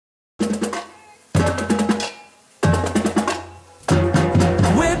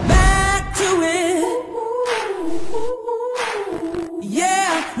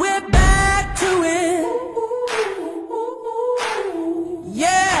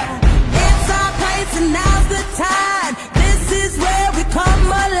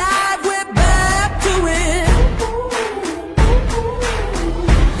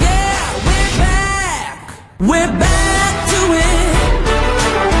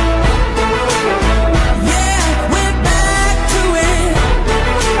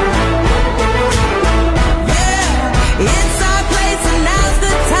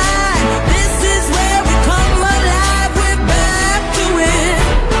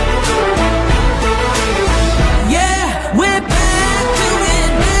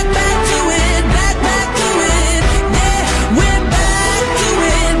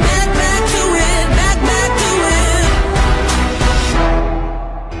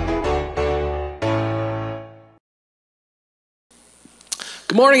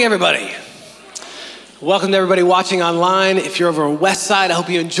Good morning, everybody. Welcome to everybody watching online. If you're over on West Side, I hope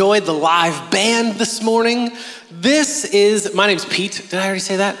you enjoyed the live band this morning. My name's Pete. Did I already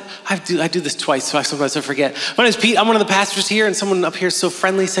say that? I do this twice, so sometimes I forget. My name's Pete. I'm one of the pastors here, and someone up here is so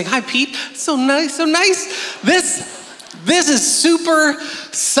friendly saying, "Hi, Pete. So nice, so nice." This is Super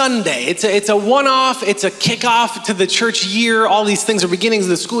Sunday. It's a one-off. It's a kickoff to the church year. All these things are beginning.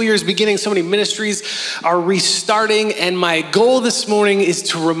 The school year is beginning. So many ministries are restarting. And my goal this morning is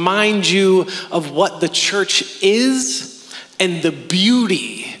to remind you of what the church is and the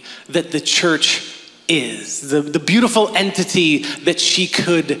beauty that the church is. The beautiful entity that she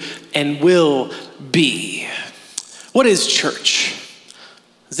could and will be. What is church?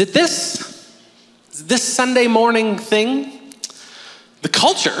 Is it this? This Sunday morning thing? The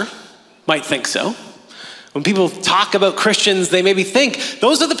culture might think so. When people talk about Christians, they maybe think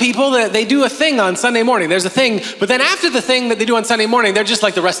those are the people that they do a thing on Sunday morning. There's a thing, but then after the thing that they do on Sunday morning, they're just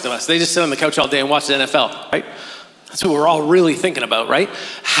like the rest of us. They just sit on the couch all day and watch the NFL, right? That's what we're all really thinking about, right?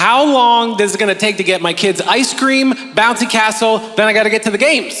 How long is it gonna take to get my kids ice cream, bouncy castle, then I gotta get to the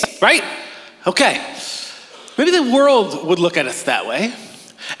games, right? Okay, maybe the world would look at us that way.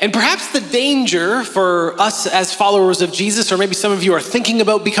 And perhaps the danger for us as followers of Jesus, or maybe some of you are thinking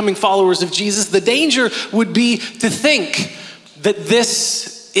about becoming followers of Jesus, the danger would be to think that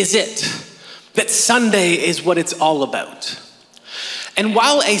this is it, that Sunday is what it's all about. And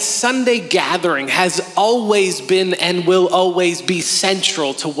while a Sunday gathering has always been and will always be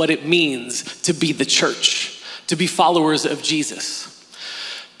central to what it means to be the church, to be followers of Jesus,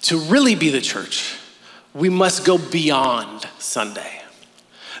 to really be the church, we must go beyond Sunday.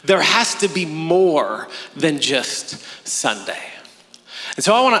 There has to be more than just Sunday. And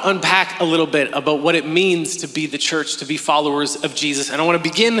so I want to unpack a little bit about what it means to be the church, to be followers of Jesus. And I want to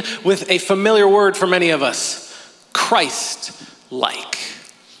begin with a familiar word for many of us, Christ-like.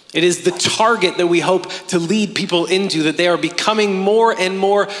 It is the target that we hope to lead people into, that they are becoming more and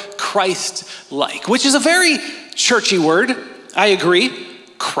more Christ-like, which is a very churchy word. I agree,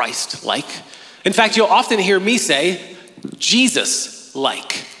 Christ-like. In fact, you'll often hear me say,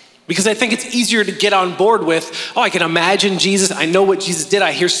 Jesus-like. Because I think it's easier to get on board with, I can imagine Jesus. I know what Jesus did.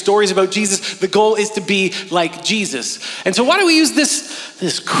 I hear stories about Jesus. The goal is to be like Jesus. And so why do we use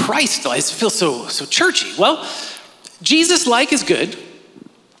this Christ-like? It feels so churchy. Well, Jesus-like is good.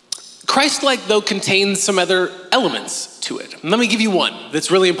 Christ-like, though, contains some other elements to it. And let me give you one that's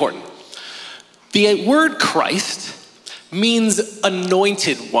really important. The word Christ means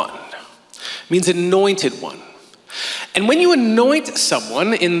anointed one. Means anointed one. And when you anoint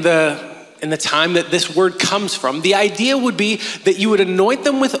someone in the time that this word comes from, the idea would be that you would anoint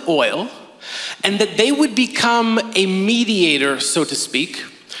them with oil and that they would become a mediator, so to speak,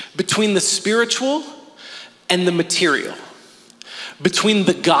 between the spiritual and the material, between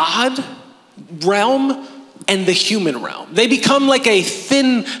the God realm and the human realm. They become like a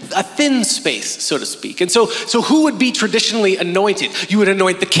thin space, so to speak. And so who would be traditionally anointed? You would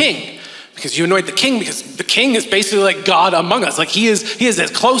anoint the king. Because you anoint the king, because the king is basically like God among us. Like he is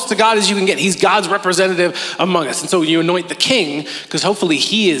as close to God as you can get. He's God's representative among us. And so you anoint the king, because hopefully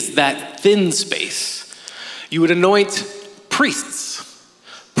he is that thin space. You would anoint priests.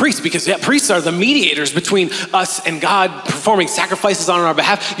 Because priests are the mediators between us and God, performing sacrifices on our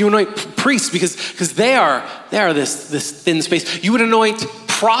behalf. You anoint priests because they are this thin space. You would anoint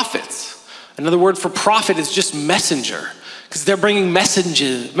prophets. Another word for prophet is just messenger. Because they're bringing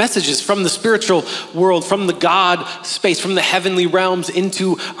messages from the spiritual world, from the God space, from the heavenly realms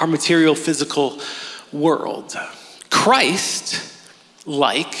into our material, physical world.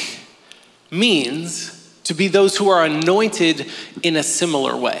 Christ-like means to be those who are anointed in a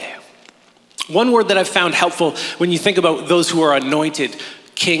similar way. One word that I've found helpful when you think about those who are anointed,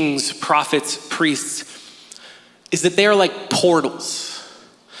 kings, prophets, priests, is that they are like portals.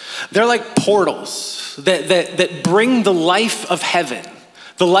 They're like portals that bring the life of heaven,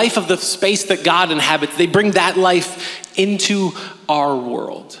 the life of the space that God inhabits. They bring that life into our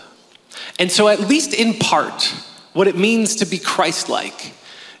world. And so at least in part, what it means to be Christ-like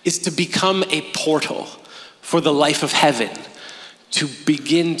is to become a portal for the life of heaven to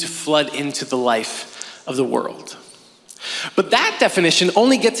begin to flood into the life of the world. But that definition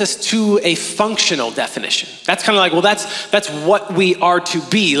only gets us to a functional definition. That's kind of like, well, that's what we are to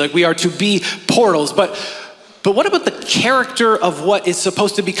be. Like we are to be portals. But what about the character of what is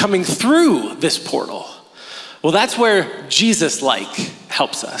supposed to be coming through this portal? Well, that's where Jesus-like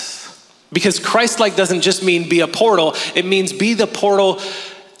helps us. Because Christ-like doesn't just mean be a portal. It means be the portal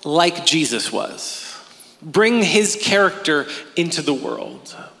like Jesus was. Bring his character into the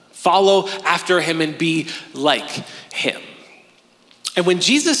world. Follow after him and be like him. And when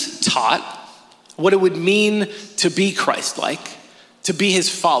Jesus taught what it would mean to be Christ-like, to be his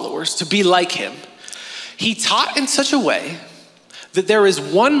followers, to be like him, he taught in such a way that there is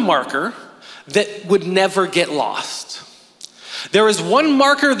one marker that would never get lost. There is one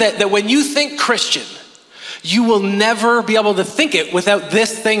marker that when you think Christian, you will never be able to think it without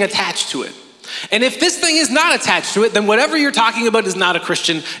this thing attached to it. And if this thing is not attached to it, then whatever you're talking about is not a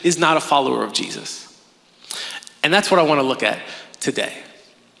Christian, is not a follower of Jesus. And that's what I want to look at today.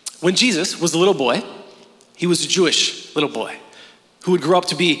 When Jesus was a little boy, he was a Jewish little boy who would grow up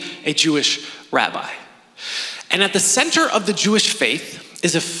to be a Jewish rabbi. And at the center of the Jewish faith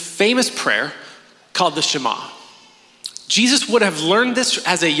is a famous prayer called the Shema. Jesus would have learned this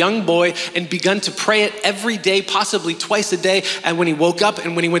as a young boy and begun to pray it every day, possibly twice a day. And when he woke up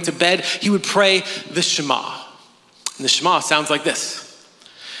and when he went to bed, he would pray the Shema. And the Shema sounds like this.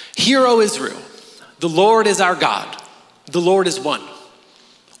 Hear, O Israel, the Lord is our God. The Lord is one.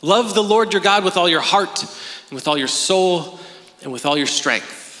 Love the Lord your God with all your heart and with all your soul and with all your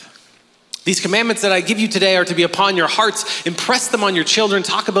strength. These commandments that I give you today are to be upon your hearts. Impress them on your children.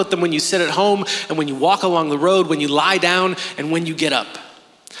 Talk about them when you sit at home and when you walk along the road, when you lie down and when you get up.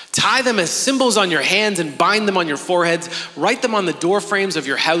 Tie them as symbols on your hands and bind them on your foreheads. Write them on the door frames of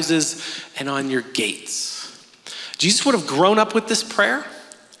your houses and on your gates. Jesus would have grown up with this prayer,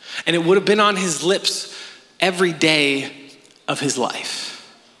 and it would have been on his lips every day of his life.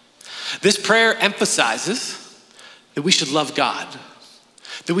 This prayer emphasizes that we should love God,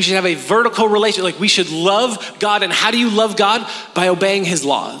 that we should have a vertical relationship, like we should love God. And how do you love God? By obeying his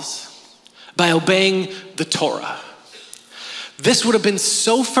laws, by obeying the Torah. This would have been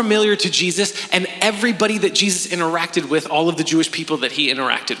so familiar to Jesus and everybody that Jesus interacted with, all of the Jewish people that he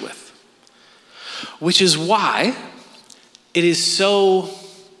interacted with. Which is why it is so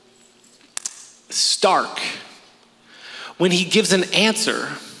stark when he gives an answer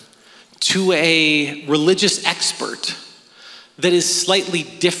to a religious expert that is slightly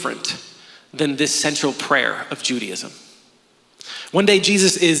different than this central prayer of Judaism. One day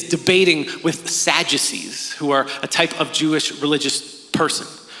Jesus is debating with Sadducees, who are a type of Jewish religious person.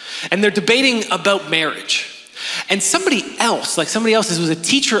 And they're debating about marriage. And somebody else who was a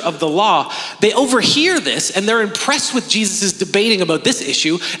teacher of the law, they overhear this and they're impressed with Jesus' debating about this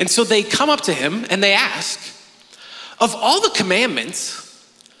issue. And so they come up to him and they ask, of all the commandments,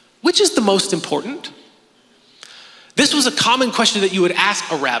 which is the most important? This was a common question that you would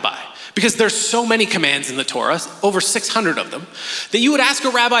ask a rabbi, because there's so many commands in the Torah, over 600 of them, that you would ask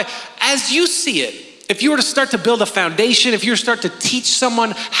a rabbi, as you see it, if you were to start to build a foundation, if you were to start to teach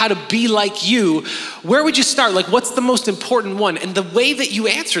someone how to be like you, where would you start? Like, what's the most important one? And the way that you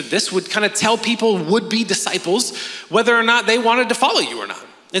answered this would kind of tell people, would-be disciples, whether or not they wanted to follow you or not.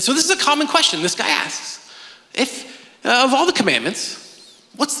 And so this is a common question this guy asks. If, of all the commandments,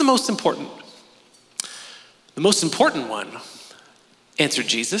 what's the most important? The most important one, answered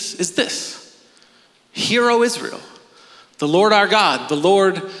Jesus, is this. Hear, O Israel, the Lord our God, the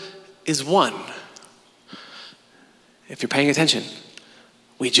Lord is one. If you're paying attention,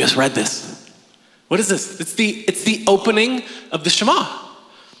 we just read this. What is this? It's the opening of the Shema,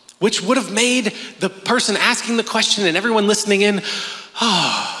 which would have made the person asking the question and everyone listening in,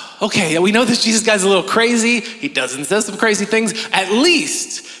 oh, okay, we know this Jesus guy's a little crazy. He doesn't say some crazy things. At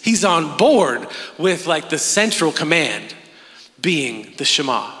least he's on board with like the central command being the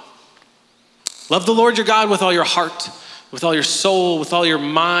Shema. Love the Lord your God with all your heart, with all your soul, with all your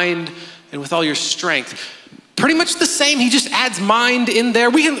mind, and with all your strength. Pretty much the same. He just adds mind in there.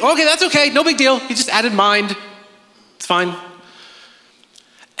 Okay, that's okay. No big deal. He just added mind. It's fine.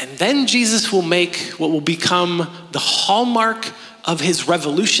 And then Jesus will make what will become the hallmark of his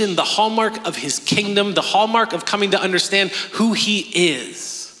revolution, the hallmark of his kingdom, the hallmark of coming to understand who he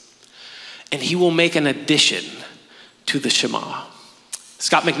is. And he will make an addition to the Shema.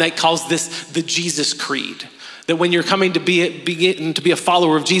 Scott McKnight calls this the Jesus Creed. That when you're coming to begin to be a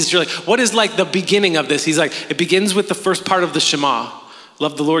follower of Jesus, you're like, what is like the beginning of this? He's like, it begins with the first part of the Shema.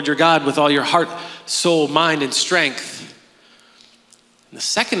 Love the Lord your God with all your heart, soul, mind, and strength. And the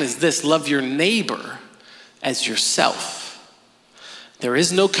second is this, love your neighbor as yourself. There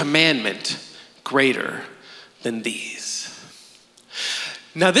is no commandment greater than these.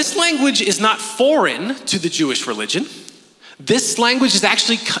 Now, this language is not foreign to the Jewish religion. This language is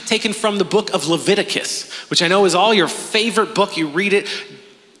actually taken from the book of Leviticus, which I know is all your favorite book. You read it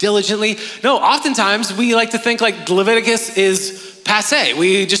diligently. No, oftentimes we like to think like Leviticus is passé.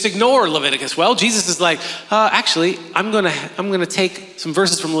 We just ignore Leviticus. Well, Jesus is like, actually, I'm gonna take some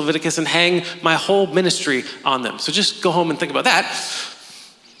verses from Leviticus and hang my whole ministry on them. So just go home and think about that.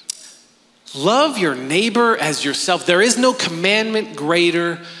 Love your neighbor as yourself. There is no commandment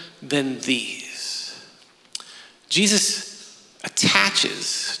greater than these. Jesus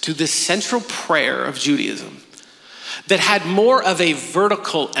attaches to this central prayer of Judaism that had more of a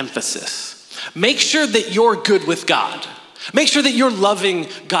vertical emphasis. Make sure that you're good with God. Make sure that you're loving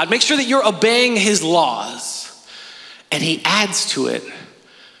God. Make sure that you're obeying his laws. And he adds to it,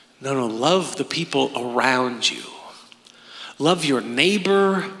 no, love the people around you. Love your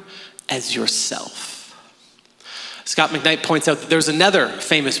neighbor as yourself. Scott McKnight points out that there's another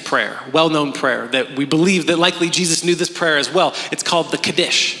famous prayer, well-known prayer, that we believe that likely Jesus knew this prayer as well. It's called the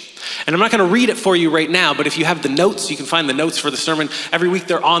Kaddish. And I'm not going to read it for you right now, but if you have the notes, you can find the notes for the sermon. Every week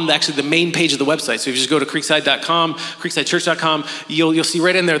they're on the main page of the website. So if you just go to creekside.com, creeksidechurch.com, you'll see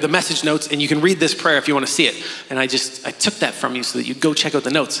right in there the message notes, and you can read this prayer if you want to see it. And I took that from you so that you go check out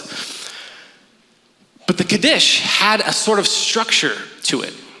the notes. But the Kaddish had a sort of structure to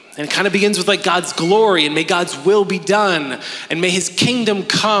it. And it kind of begins with like God's glory, and may God's will be done, and may his kingdom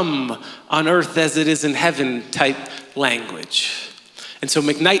come on earth as it is in heaven type language. And so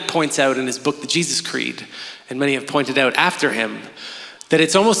McKnight points out in his book, The Jesus Creed, and many have pointed out after him, that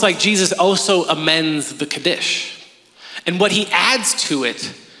it's almost like Jesus also amends the Kaddish. And what he adds to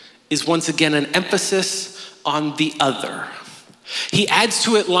it is once again an emphasis on the other. He adds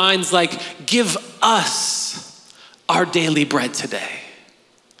to it lines like, give us our daily bread today.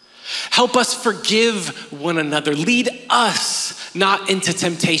 Help us forgive one another. Lead us not into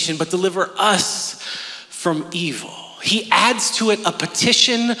temptation, but deliver us from evil. He adds to it a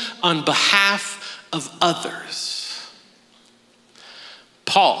petition on behalf of others.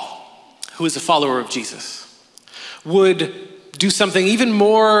 Paul, who is a follower of Jesus, would do something even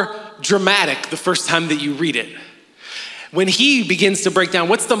more dramatic the first time that you read it. When he begins to break down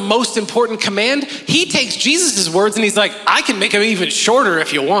what's the most important command, he takes Jesus' words and he's like, I can make them even shorter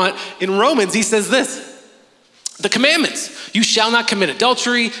if you want. In Romans, he says this, the commandments, you shall not commit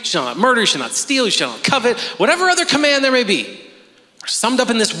adultery, you shall not murder, you shall not steal, you shall not covet, whatever other command there may be, are summed up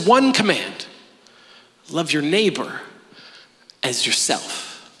in this one command. Love your neighbor as yourself.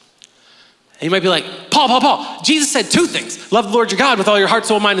 And you might be like, Paul, Jesus said two things. Love the Lord your God with all your heart,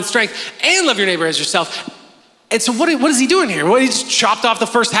 soul, mind, and strength, and love your neighbor as yourself. And so what is he doing here? Well, he just chopped off the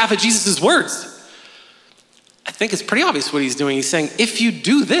first half of Jesus' words. I think it's pretty obvious what he's doing. He's saying, if you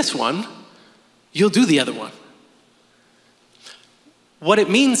do this one, you'll do the other one. What it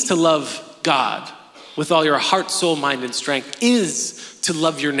means to love God with all your heart, soul, mind, and strength is to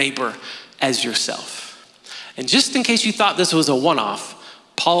love your neighbor as yourself. And just in case you thought this was a one-off,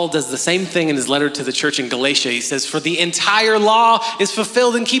 Paul does the same thing in his letter to the church in Galatia. He says, for the entire law is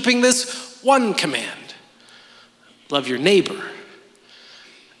fulfilled in keeping this one command. Love your neighbor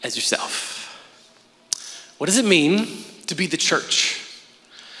as yourself. What does it mean to be the church?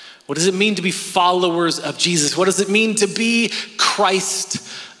 What does it mean to be followers of Jesus? What does it mean to be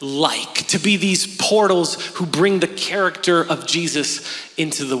Christ-like? To be these portals who bring the character of Jesus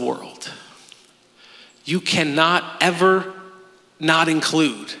into the world? You cannot ever not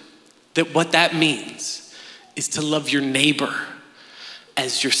include that what that means is to love your neighbor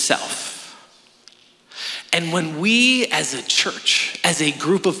as yourself. And when we as a church, as a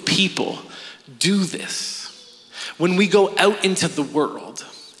group of people do this, when we go out into the world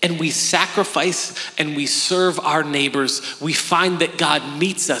and we sacrifice and we serve our neighbors, we find that God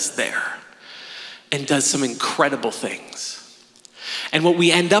meets us there and does some incredible things. And what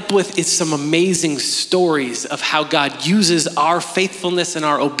we end up with is some amazing stories of how God uses our faithfulness and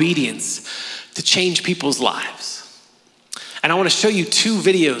our obedience to change people's lives. And I want to show you two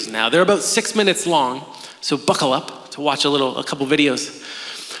videos now. They're about 6 minutes long. So buckle up to watch a couple videos.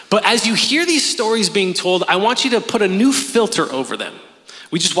 But as you hear these stories being told, I want you to put a new filter over them.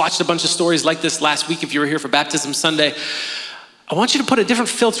 We just watched a bunch of stories like this last week if you were here for Baptism Sunday. I want you to put a different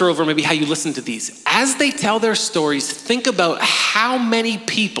filter over maybe how you listen to these. As they tell their stories, think about how many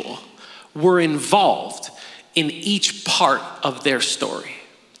people were involved in each part of their story.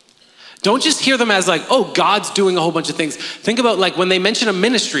 Don't just hear them as like, oh, God's doing a whole bunch of things. Think about like when they mention a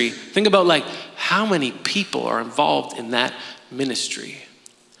ministry, think about like how many people are involved in that ministry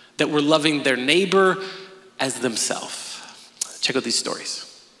that were loving their neighbor as themselves. Check out these stories.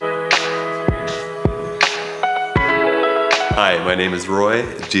 Hi, my name is Roy.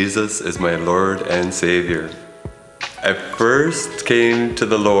 Jesus is my Lord and Savior. I first came to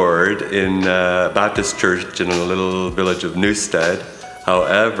the Lord in a Baptist church in a little village of Newstead.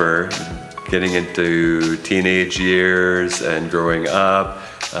 However, getting into teenage years and growing up,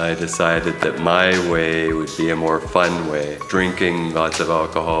 I decided that my way would be a more fun way. Drinking lots of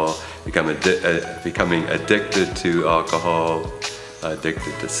alcohol, becoming addicted to alcohol,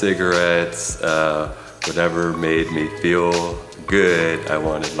 addicted to cigarettes, whatever made me feel good, I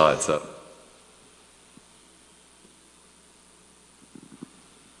wanted lots of.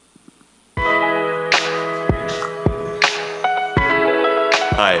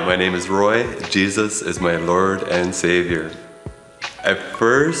 Hi, my name is Roy. Jesus is my Lord and Savior. I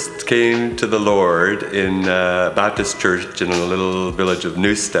first came to the Lord in a Baptist church in a little village of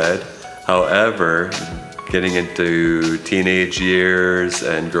Newstead. However, getting into teenage years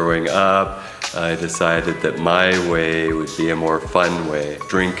and growing up, I decided that my way would be a more fun way.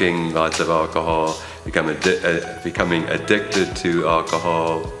 Drinking lots of alcohol, becoming addicted to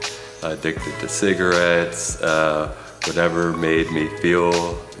alcohol, addicted to cigarettes, whatever made me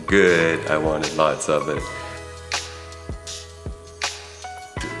feel good, I wanted lots of it.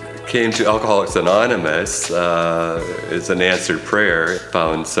 Came to Alcoholics Anonymous as an answered prayer.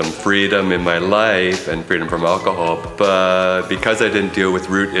 Found some freedom in my life and freedom from alcohol, but because I didn't deal with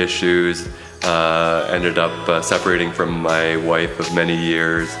root issues, ended up separating from my wife of many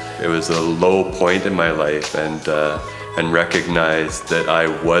years. It was a low point in my life, and recognized that I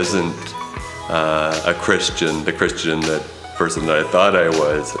wasn't a Christian, the Christian person that I thought I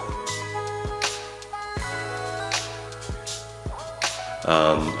was.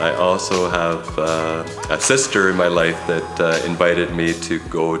 I also have a sister in my life that invited me to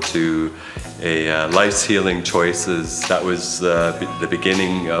go to a Life's Healing Choices. That was the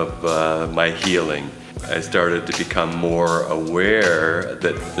beginning of my healing. I started to become more aware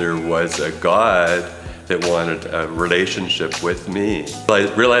that there was a God that wanted a relationship with me.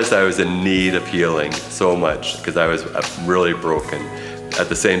 I realized I was in need of healing so much because I was really broken. At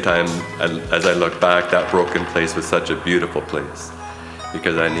the same time, as I look back, that broken place was such a beautiful place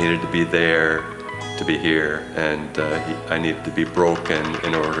because I needed to be there to be here, and I needed to be broken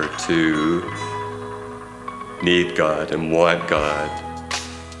in order to need God and want God.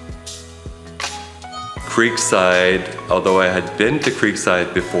 Creekside, although I had been to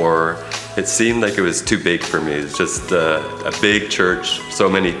Creekside before, it seemed like it was too big for me. It's just a big church, so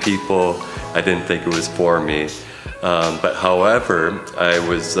many people. I didn't think it was for me. But however,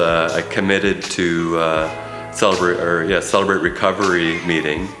 I committed to Celebrate Recovery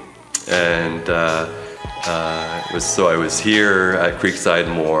meeting, and so I was here at Creekside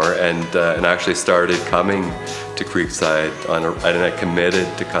more, and actually started coming to Creekside and I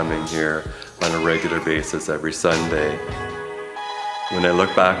committed to coming here on a regular basis every Sunday. When I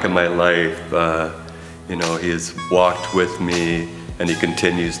look back in my life, He has walked with me, and He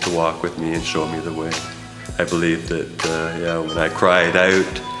continues to walk with me and show me the way. I believe that when I cried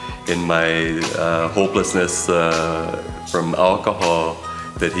out in my hopelessness from alcohol,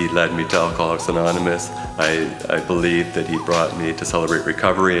 that He led me to Alcoholics Anonymous. I believe that He brought me to Celebrate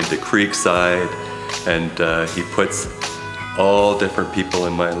Recovery and to Creekside, and He puts all different people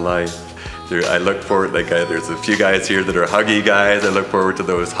in my life. I look forward, there's a few guys here that are huggy guys. I look forward to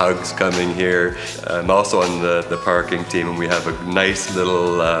those hugs coming here. I'm also on the parking team, and we have a nice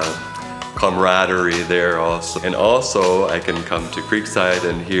little camaraderie there also. And also I can come to Creekside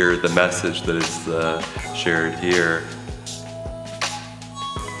and hear the message that is shared here.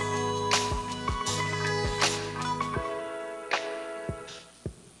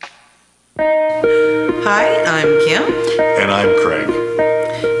 Hi, I'm Kim. And I'm Craig.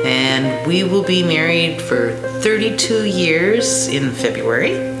 And we will be married for 32 years in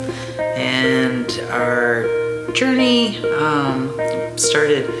February. And our journey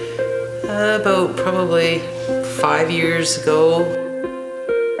started about probably 5 years ago.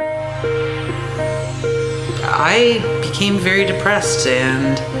 I became very depressed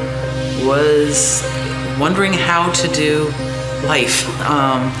and was wondering how to do life,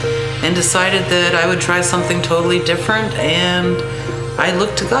 and decided that I would try something totally different, and I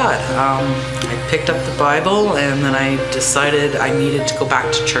looked to God. I picked up the Bible, and then I decided I needed to go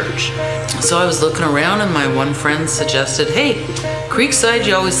back to church. So I was looking around, and my one friend suggested, hey, Creekside,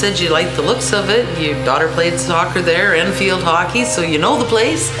 you always said you liked the looks of it. Your daughter played soccer there and field hockey, so you know the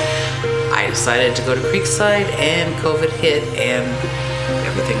place. I decided to go to Creekside, and COVID hit, and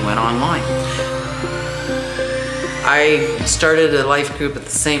everything went online. I started a life group at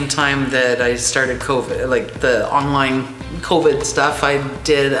the same time that I started COVID, like the online COVID stuff. I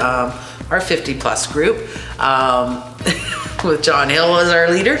did our 50 plus group with John Hill as our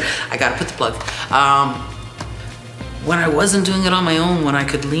leader. I gotta put the plug. When I wasn't doing it on my own, when I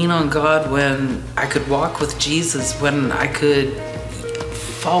could lean on God, when I could walk with Jesus, when I could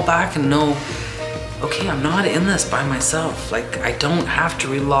fall back and know, okay, I'm not in this by myself. Like, I don't have to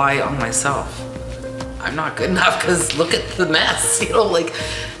rely on myself. I'm not good enough because look at the mess, you know, like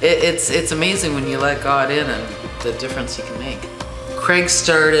it's amazing when you let God in and the difference He can make. Craig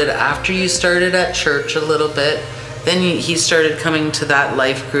started after you started at church a little bit. Then he started coming to that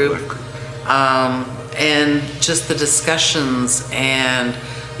life group. And just the discussions, and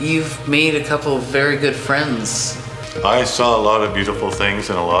you've made a couple of very good friends. I saw a lot of beautiful things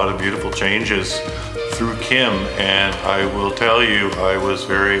and a lot of beautiful changes through Kim, and I will tell you, I was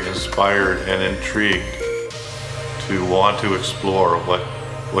very inspired and intrigued to want to explore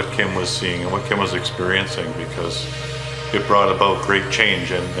what Kim was seeing and what Kim was experiencing, because it brought about great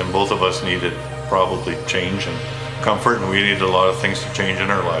change, and both of us needed probably change and comfort, and we needed a lot of things to change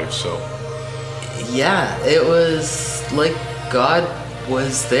in our lives. So yeah, it was like God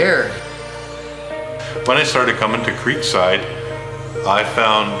was there. when I started coming to Creekside, I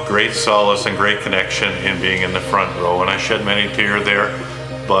found great solace and great connection in being in the front row, and I shed many tears there,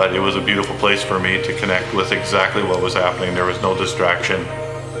 but it was a beautiful place for me to connect with exactly what was happening. There was no distraction.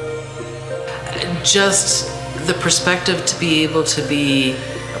 Just the perspective to be able to be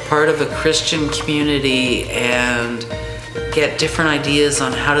a part of a Christian community and get different ideas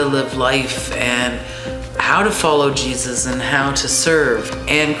on how to live life and how to follow Jesus and how to serve.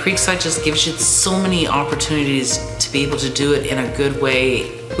 And Creekside just gives you so many opportunities to be able to do it in a good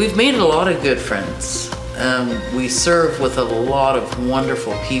way. We've made a lot of good friends. We serve with a lot of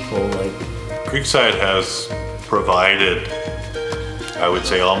wonderful people. Creekside has provided, I would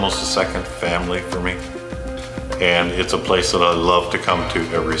say, almost a second family for me. And it's a place that I love to come to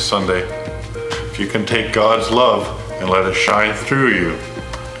every Sunday. If you can take God's love and let it shine through you,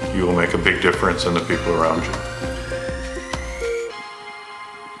 you will make a big difference in the people around you.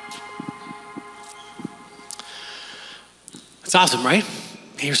 It's awesome, right?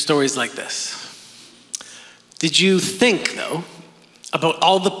 Hear stories like this. Did you think, though, about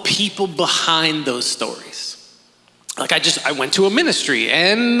all the people behind those stories? Like I went to a ministry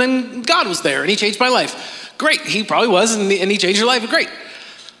and then God was there and he changed my life. Great, he probably was and he changed your life, great.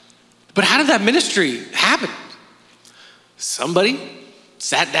 But how did that ministry happen? Somebody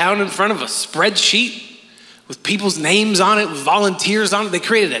sat down in front of a spreadsheet with people's names on it, with volunteers on it. They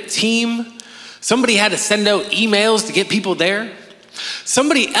created a team. Somebody had to send out emails to get people there.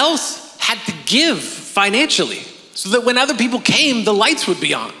 Somebody else had to give financially so that when other people came, the lights would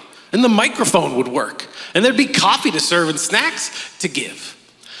be on and the microphone would work and there'd be coffee to serve and snacks to give.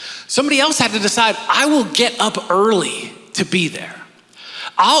 Somebody else had to decide, I will get up early to be there.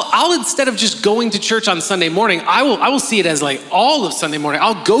 I'll instead of just going to church on Sunday morning, I will see it as like all of Sunday morning.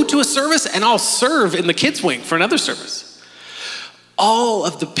 I'll go to a service and I'll serve in the kids' wing for another service. All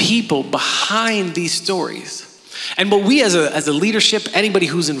of the people behind these stories. And what we as a leadership, anybody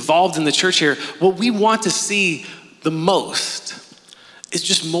who's involved in the church here, what we want to see the most is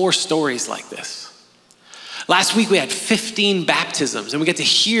just more stories like this. Last week we had 15 baptisms and we get to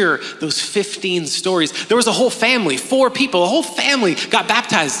hear those 15 stories. There was a whole family, 4 people, a whole family got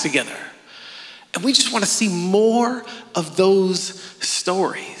baptized together. And we just want to see more of those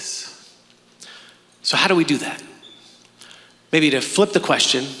stories. So how do we do that? Maybe to flip the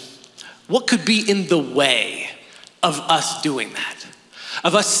question, what could be in the way of us doing that?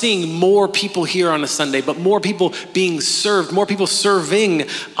 Of us seeing more people here on a Sunday, but more people being served, more people serving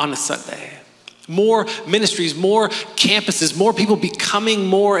on a Sunday. More ministries, more campuses, more people becoming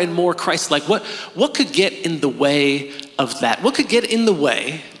more and more Christ-like. What could get in the way of that? What could get in the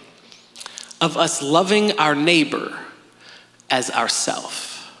way of us loving our neighbor as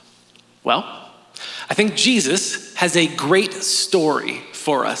ourself? Well, I think Jesus has a great story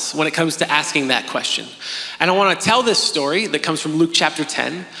for us when it comes to asking that question. And I want to tell this story that comes from Luke chapter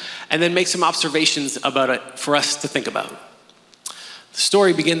 10 and then make some observations about it for us to think about. The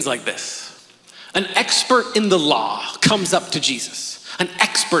story begins like this. An expert in the law comes up to Jesus, an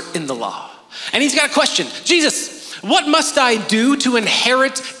expert in the law. And he's got a question. Jesus, what must I do to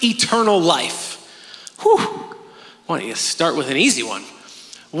inherit eternal life? Whew, why don't you start with an easy one?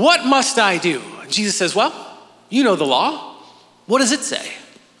 What must I do? And Jesus says, well, you know the law. What does it say?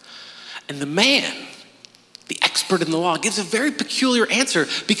 And the man, the expert in the law, gives a very peculiar answer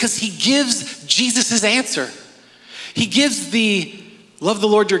because he gives Jesus' answer. He gives the love the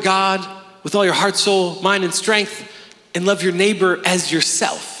Lord your God with all your heart, soul, mind, and strength, and love your neighbor as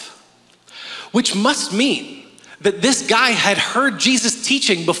yourself. Which must mean that this guy had heard Jesus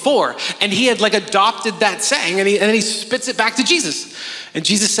teaching before, and he had adopted that saying, and he spits it back to Jesus. And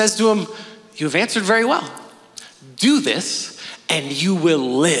Jesus says to him, you have answered very well. Do this, and you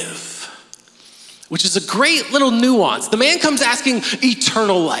will live. Which is a great little nuance. The man comes asking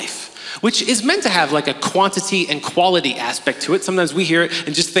eternal life, which is meant to have a quantity and quality aspect to it. Sometimes we hear it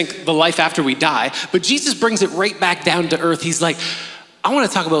and just think the life after we die, but Jesus brings it right back down to earth. He's like, I want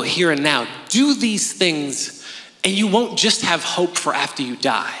to talk about here and now. Do these things And you won't just have hope for after you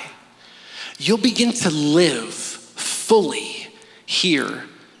die. You'll begin to live fully here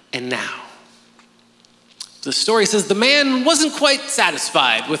and now. The story says the man wasn't quite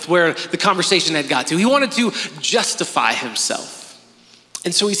satisfied with where the conversation had got to. He wanted to justify himself.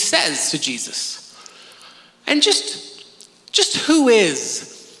 And so he says to Jesus, and just who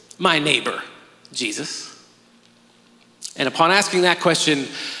is my neighbor, Jesus? And upon asking that question,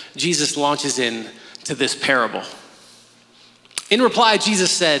 Jesus launches into this parable. In reply,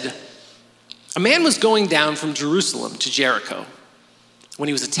 Jesus said, a man was going down from Jerusalem to Jericho when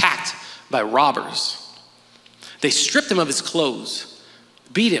he was attacked by robbers. They stripped him of his clothes,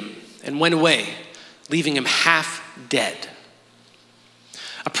 beat him, and went away, leaving him half dead.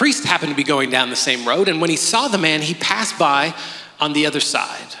 A priest happened to be going down the same road, and when he saw the man, he passed by on the other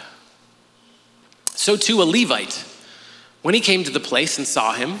side. So too a Levite, when he came to the place and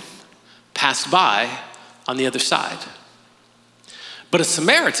saw him, passed by on the other side. But a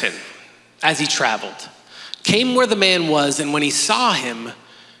Samaritan, as he traveled, came where the man was, and when he saw him,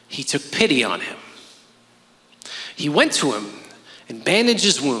 he took pity on him. He went to him and bandaged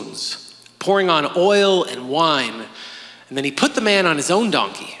his wounds, pouring on oil and wine, and then he put the man on his own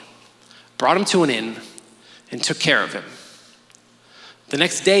donkey, brought him to an inn, and took care of him. The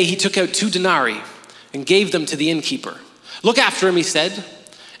next day he took out 2 denarii and gave them to the innkeeper. Look after him, he said,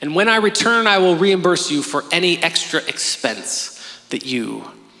 and when I return, I will reimburse you for any extra expense that you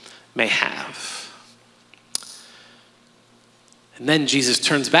may have. And then Jesus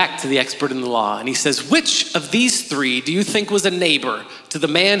turns back to the expert in the law and he says, which of these 3 do you think was a neighbor to the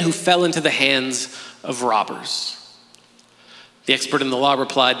man who fell into the hands of robbers? The expert in the law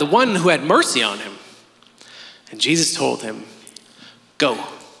replied, the one who had mercy on him. And Jesus told him, go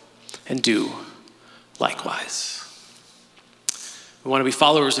and do likewise. We want to be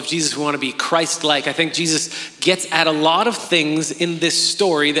followers of Jesus. We want to be Christ-like. I think Jesus gets at a lot of things in this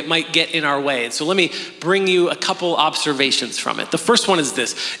story that might get in our way. And so let me bring you a couple observations from it. The first one is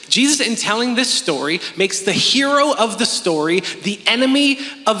this. Jesus, in telling this story, makes the hero of the story the enemy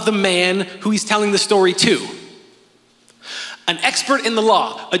of the man who he's telling the story to. An expert in the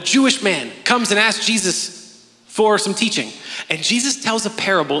law, a Jewish man, comes and asks Jesus for some teaching. And Jesus tells a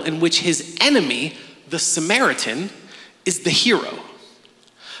parable in which his enemy, the Samaritan, is the hero.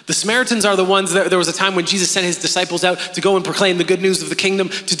 The Samaritans are the ones that there was a time when Jesus sent his disciples out to go and proclaim the good news of the kingdom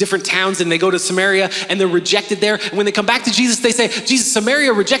to different towns, and they go to Samaria and they're rejected there. And when they come back to Jesus, they say, Jesus,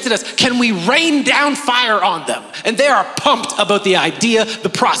 Samaria rejected us. Can we rain down fire on them? And they are pumped about the idea, the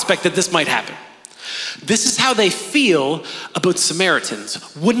prospect that this might happen. This is how they feel about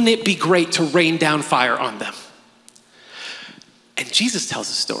Samaritans. Wouldn't it be great to rain down fire on them? And Jesus tells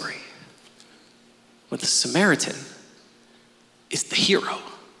a story where the Samaritan is the hero.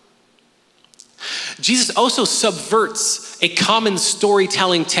 Jesus also subverts a common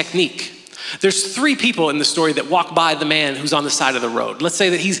storytelling technique. There's 3 people in the story that walk by the man who's on the side of the road. Let's say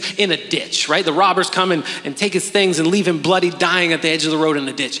that he's in a ditch, right? The robbers come and take his things and leave him bloody, dying at the edge of the road in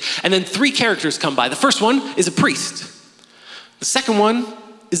a ditch. And then 3 characters come by. The first one is a priest. The second one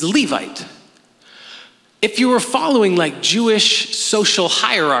is a Levite. If you were following like Jewish social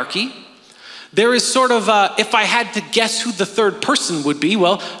hierarchy, there is sort of, if I had to guess who the third person would be,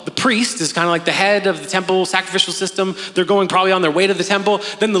 well, the priest is kind of like the head of the temple sacrificial system. They're going probably on their way to the temple.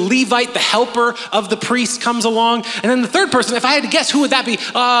 Then the Levite, the helper of the priest, comes along. And then the third person, if I had to guess, who would that be?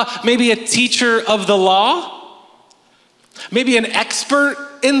 Maybe a teacher of the law? Maybe an expert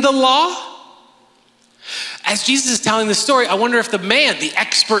in the law? As Jesus is telling this story, I wonder if the man, the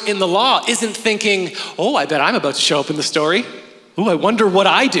expert in the law, isn't thinking, oh, I bet I'm about to show up in the story. Ooh, I wonder what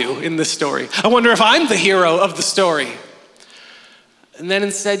I do in this story. I wonder if I'm the hero of the story. And then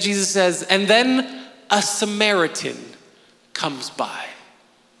instead Jesus says, and then a Samaritan comes by.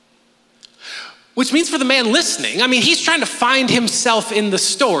 Which means for the man listening, I mean, he's trying to find himself in the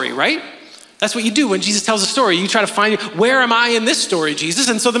story, right? That's what you do when Jesus tells a story. You try to find, where am I in this story, Jesus?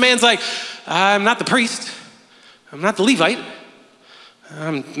 And so the man's like, I'm not the priest. I'm not the Levite.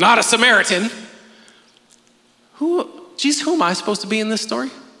 I'm not a Samaritan. Jesus, who am I supposed to be in this story?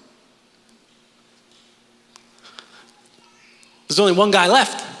 There's only one guy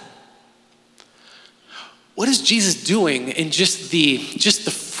left. What is Jesus doing in just the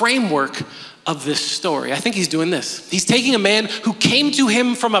framework of this story? I think he's doing this. He's taking a man who came to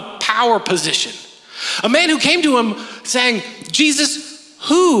him from a power position. A man who came to him saying, Jesus,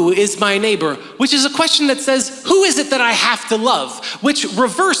 who is my neighbor? Which is a question that says, who is it that I have to love? Which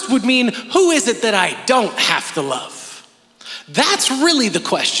reversed would mean, who is it that I don't have to love? That's really the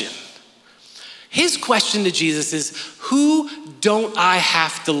question. His question to Jesus is, who don't I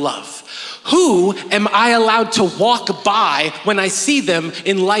have to love? Who am I allowed to walk by when I see them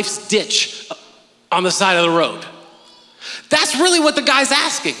in life's ditch on the side of the road? That's really what the guy's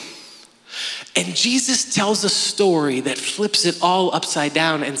asking. And Jesus tells a story that flips it all upside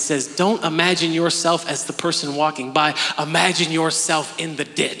down and says, don't imagine yourself as the person walking by. Imagine yourself in the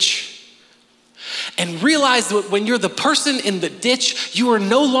ditch. And realize that when you're the person in the ditch, you are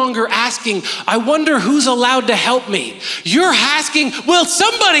no longer asking, I wonder who's allowed to help me. You're asking, will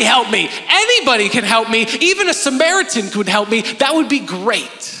somebody help me? Anybody can help me. Even a Samaritan could help me. That would be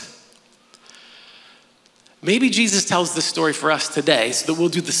great. Maybe Jesus tells this story for us today so that we'll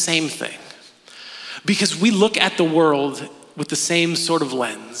do the same thing. Because we look at the world with the same sort of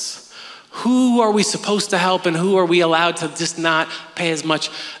lens. Who are we supposed to help and who are we allowed to just not pay as much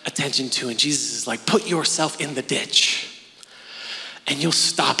attention to? And Jesus is like, put yourself in the ditch and you'll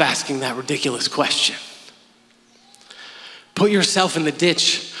stop asking that ridiculous question. Put yourself in the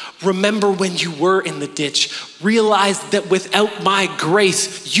ditch. Remember when you were in the ditch. Realize that without my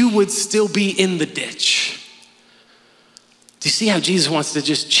grace, you would still be in the ditch. Do you see how Jesus wants to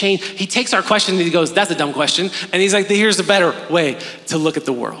just change? He takes our question and he goes, that's a dumb question. And he's like, here's a better way to look at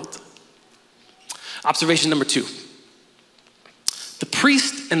the world. Observation number 2. The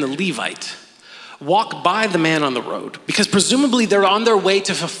priest and the Levite walk by the man on the road because presumably they're on their way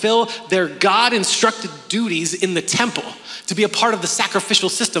to fulfill their God-instructed duties in the temple, to be a part of the sacrificial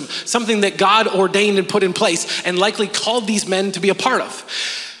system, something that God ordained and put in place and likely called these men to be a part of.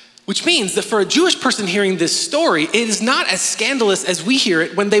 Which means that for a Jewish person hearing this story, it is not as scandalous as we hear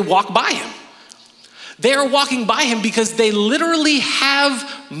it when they walk by him. They are walking by him because they literally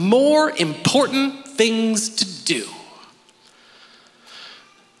have more important things to do.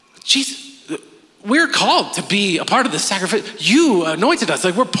 Jesus, we're called to be a part of this sacrifice. You anointed us,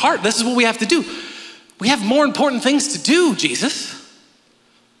 like we're part, this is what we have to do. We have more important things to do, Jesus.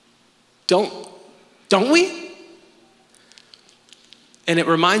 Don't we? And it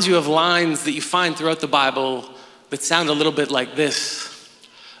reminds you of lines that you find throughout the Bible that sound a little bit like this.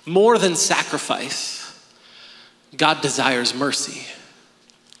 More than sacrifice, God desires mercy.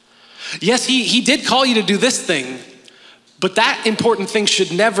 Yes, he did call you to do this thing, but that important thing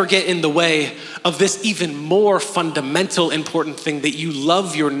should never get in the way of this even more fundamental important thing, that you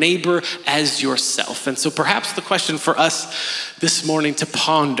love your neighbor as yourself. And so perhaps the question for us this morning to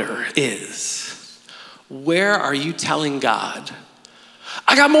ponder is, where are you telling God,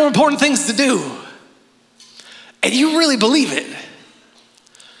 I got more important things to do? And you really believe it,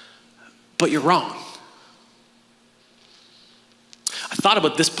 but you're wrong. I thought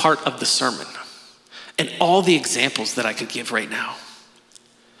about this part of the sermon and all the examples that I could give right now.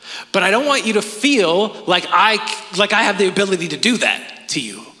 But I don't want you to feel like I have the ability to do that to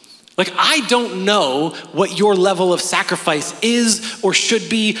you. Like I don't know what your level of sacrifice is or should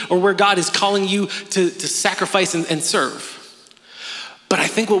be, or where God is calling you to sacrifice and serve. But I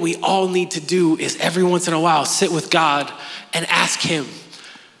think what we all need to do is every once in a while sit with God and ask him,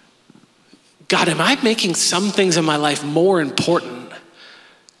 God, am I making some things in my life more important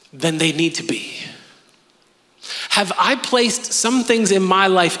than they need to be? Have I placed some things in my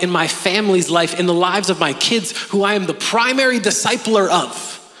life, in my family's life, in the lives of my kids who I am the primary discipler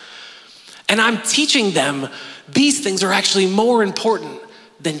of, and I'm teaching them these things are actually more important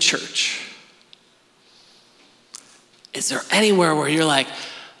than church? Is there anywhere where you're like,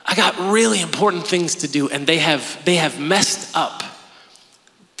 I got really important things to do, and they have messed up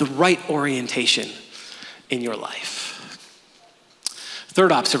the right orientation in your life?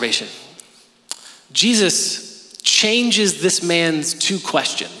 Third observation, Jesus changes this man's 2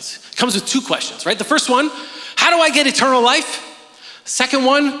 questions. It comes with 2 questions, right? The first one, how do I get eternal life? Second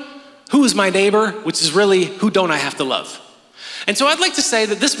one, who is my neighbor? Which is really, who don't I have to love? And so I'd like to say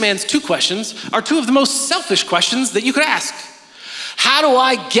that this man's 2 questions are 2 of the most selfish questions that you could ask. How do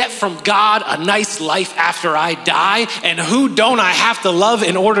I get from God a nice life after I die? And who don't I have to love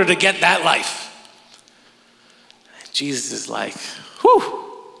in order to get that life? Jesus is like,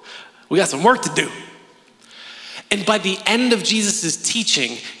 whew, we got some work to do. And by the end of Jesus'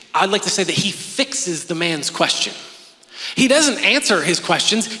 teaching, I'd like to say that he fixes the man's question. He doesn't answer his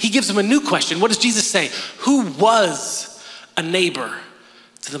questions, he gives him a new question. What does Jesus say? Who was a neighbor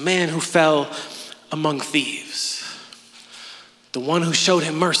to the man who fell among thieves? The one who showed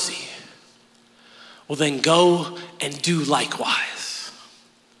him mercy. Well, then go and do likewise.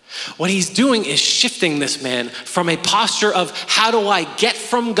 What he's doing is shifting this man from a posture of how do I get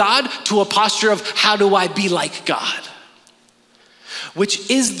from God to a posture of how do I be like God? which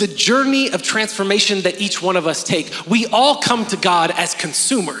is the journey of transformation that each one of us take. We all come to God as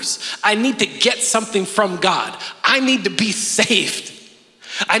consumers. I need to get something from God. I need to be saved.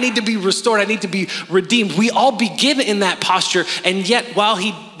 I need to be restored. I need to be redeemed. We all begin in that posture, and yet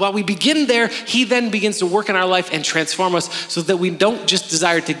while we begin there, he then begins to work in our life and transform us so that we don't just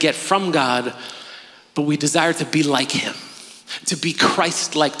desire to get from God, but we desire to be like him, to be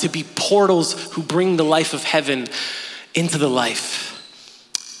Christ-like, to be portals who bring the life of heaven into the life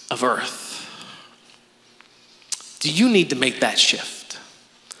of earth. Do you need to make that shift?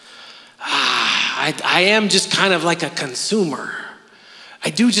 I am just kind of like a consumer. I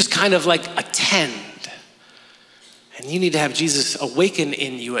do just kind of like attend. And you need to have Jesus awaken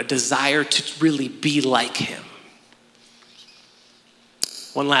in you a desire to really be like him.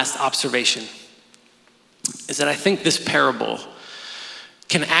 One last observation is that I think this parable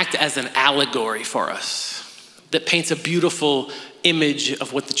can act as an allegory for us that paints a beautiful image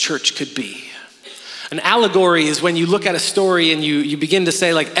of what the church could be. An allegory is when you look at a story and you begin to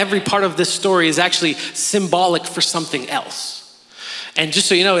say, like, every part of this story is actually symbolic for something else. And just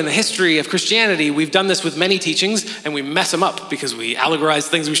so you know, in the history of Christianity, we've done this with many teachings and we mess them up because we allegorize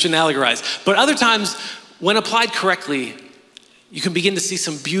things we shouldn't allegorize. But other times, when applied correctly, you can begin to see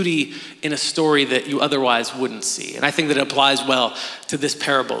some beauty in a story that you otherwise wouldn't see. And I think that it applies well to this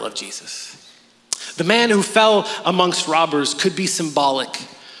parable of Jesus. The man who fell amongst robbers could be symbolic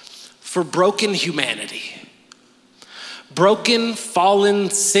for broken humanity. Broken, fallen,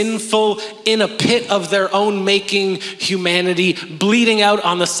 sinful, in a pit of their own making humanity, bleeding out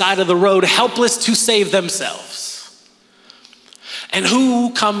on the side of the road, helpless to save themselves. And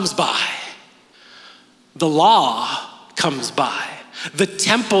who comes by? The law comes by. The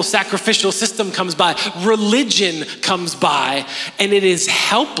temple sacrificial system comes by. Religion comes by, and it is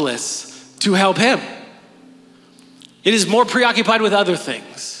helpless to help him. It is more preoccupied with other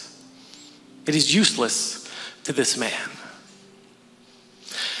things. It is useless to this man.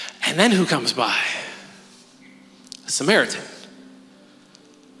 And then who comes by? A Samaritan.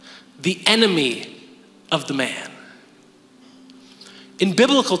 The enemy of the man. In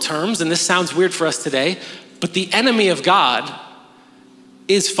biblical terms, and this sounds weird for us today, but the enemy of God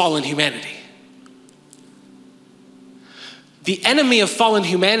is fallen humanity. The enemy of fallen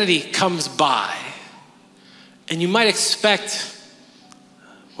humanity comes by, and you might expect,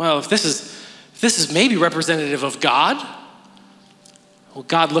 well, if this is maybe representative of God, well,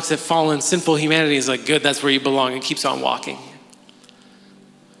 God looks at fallen, sinful humanity and is like, good, that's where you belong, and keeps on walking.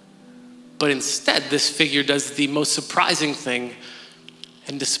 But instead, this figure does the most surprising thing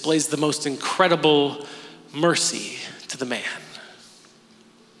and displays the most incredible mercy to the man.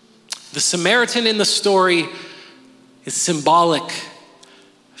 The Samaritan in the story is symbolic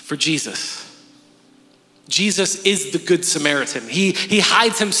for Jesus. Jesus is the Good Samaritan. He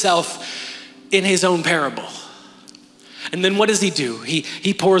hides himself in his own parable. And then what does he do?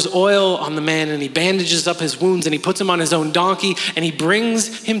 He pours oil on the man and he bandages up his wounds and he puts him on his own donkey and he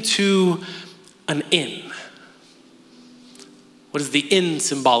brings him to an inn. What is the inn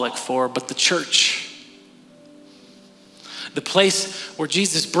symbolic for but the church? The place where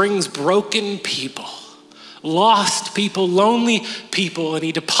Jesus brings broken people, lost people, lonely people, and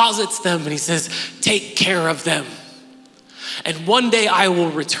he deposits them and he says, take care of them. And one day I will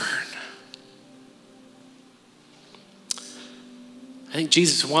return. I think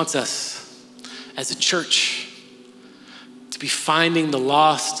Jesus wants us as a church to be finding the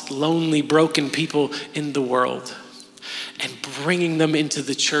lost, lonely, broken people in the world and bringing them into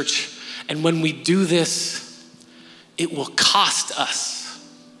the church. And when we do this, it will cost us.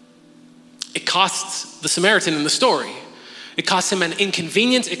 It costs the Samaritan in the story. It costs him an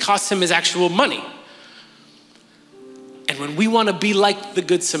inconvenience. It costs him his actual money. And when we want to be like the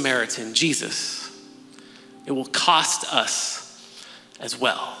Good Samaritan, Jesus, it will cost us as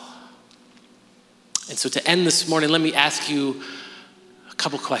well. And so to end this morning, let me ask you a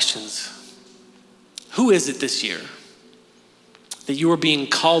couple questions. Who is it this year that you are being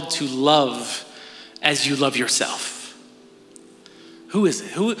called to love as you love yourself? Who is it?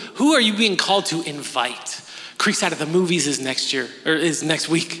 Who are you being called to invite? Creekside at the movies is next year, or is next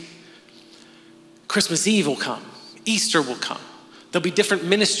week. Christmas Eve will come. Easter will come. There'll be different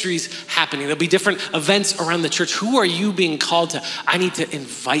ministries happening. There'll be different events around the church. Who are you being called to? I need to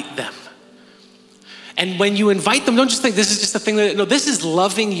invite them. And when you invite them, don't just think this is just a thing no, this is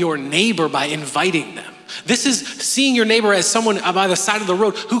loving your neighbor by inviting them. This is seeing your neighbor as someone by the side of the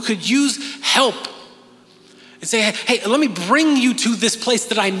road who could use help. And say, hey, let me bring you to this place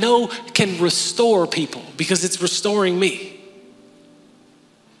that I know can restore people because it's restoring me.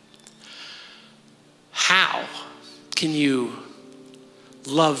 How can you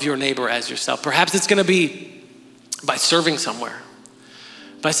love your neighbor as yourself. Perhaps it's gonna be by serving somewhere,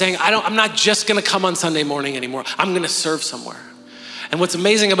 by saying, I'm not just gonna come on Sunday morning anymore, I'm gonna serve somewhere. And what's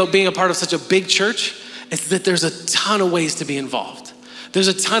amazing about being a part of such a big church is that there's a ton of ways to be involved. There's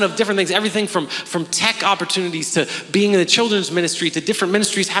a ton of different things, everything from tech opportunities to being in the children's ministry to different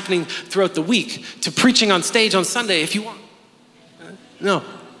ministries happening throughout the week to preaching on stage on Sunday if you want. No,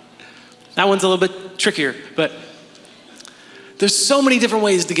 that one's a little bit trickier, but there's so many different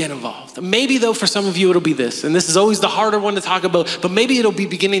ways to get involved. Maybe though for some of you it'll be this, and this is always the harder one to talk about, but maybe it'll be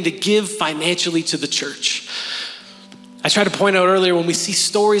beginning to give financially to the church. I tried to point out earlier when we see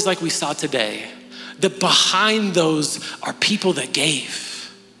stories like we saw today, that behind those are people that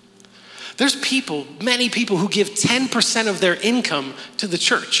gave. There's people, many people who give 10% of their income to the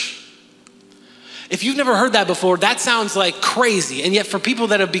church. If you've never heard that before, that sounds like crazy. And yet for people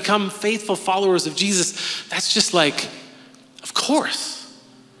that have become faithful followers of Jesus, that's just like, of course,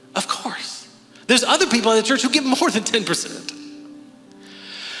 of course. There's other people in the church who give more than 10%.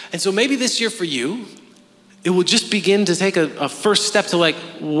 And so maybe this year for you, it will just begin to take a first step to like,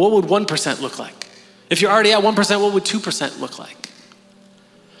 what would 1% look like? If you're already at 1%, what would 2% look like?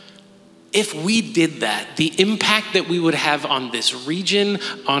 If we did that, the impact that we would have on this region,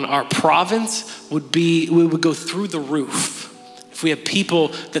 on our province, we would go through the roof if we had people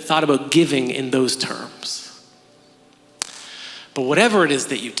that thought about giving in those terms. But whatever it is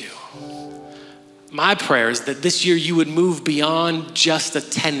that you do, my prayer is that this year you would move beyond just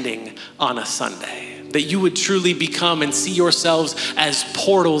attending on a Sunday. That you would truly become and see yourselves as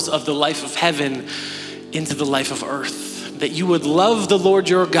portals of the life of heaven into the life of earth. That you would love the Lord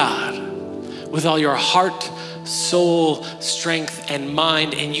your God with all your heart, soul, strength, and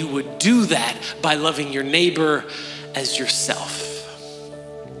mind, and you would do that by loving your neighbor as yourself.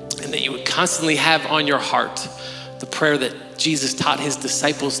 And that you would constantly have on your heart the prayer that Jesus taught his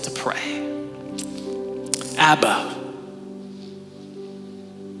disciples to pray. Abba,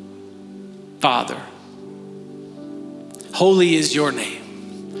 Father, holy is your name.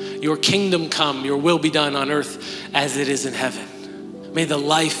 Your kingdom come, your will be done on earth as it is in heaven. May the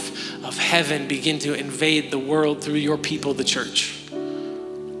life of heaven begin to invade the world through your people, the church.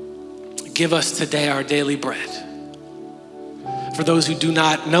 Give us today our daily bread. For those who do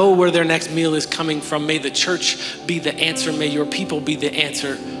not know where their next meal is coming from, may the church be the answer. May your people be the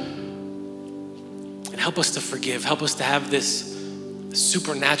answer. And help us to forgive. Help us to have this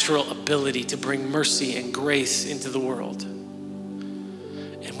supernatural ability to bring mercy and grace into the world.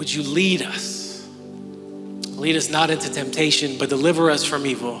 And would you lead us? Lead us not into temptation, but deliver us from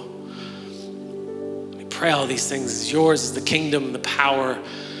evil. We pray all these things. It's yours is the kingdom, the power,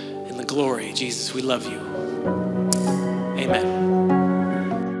 and the glory. Jesus, we love you. Amen.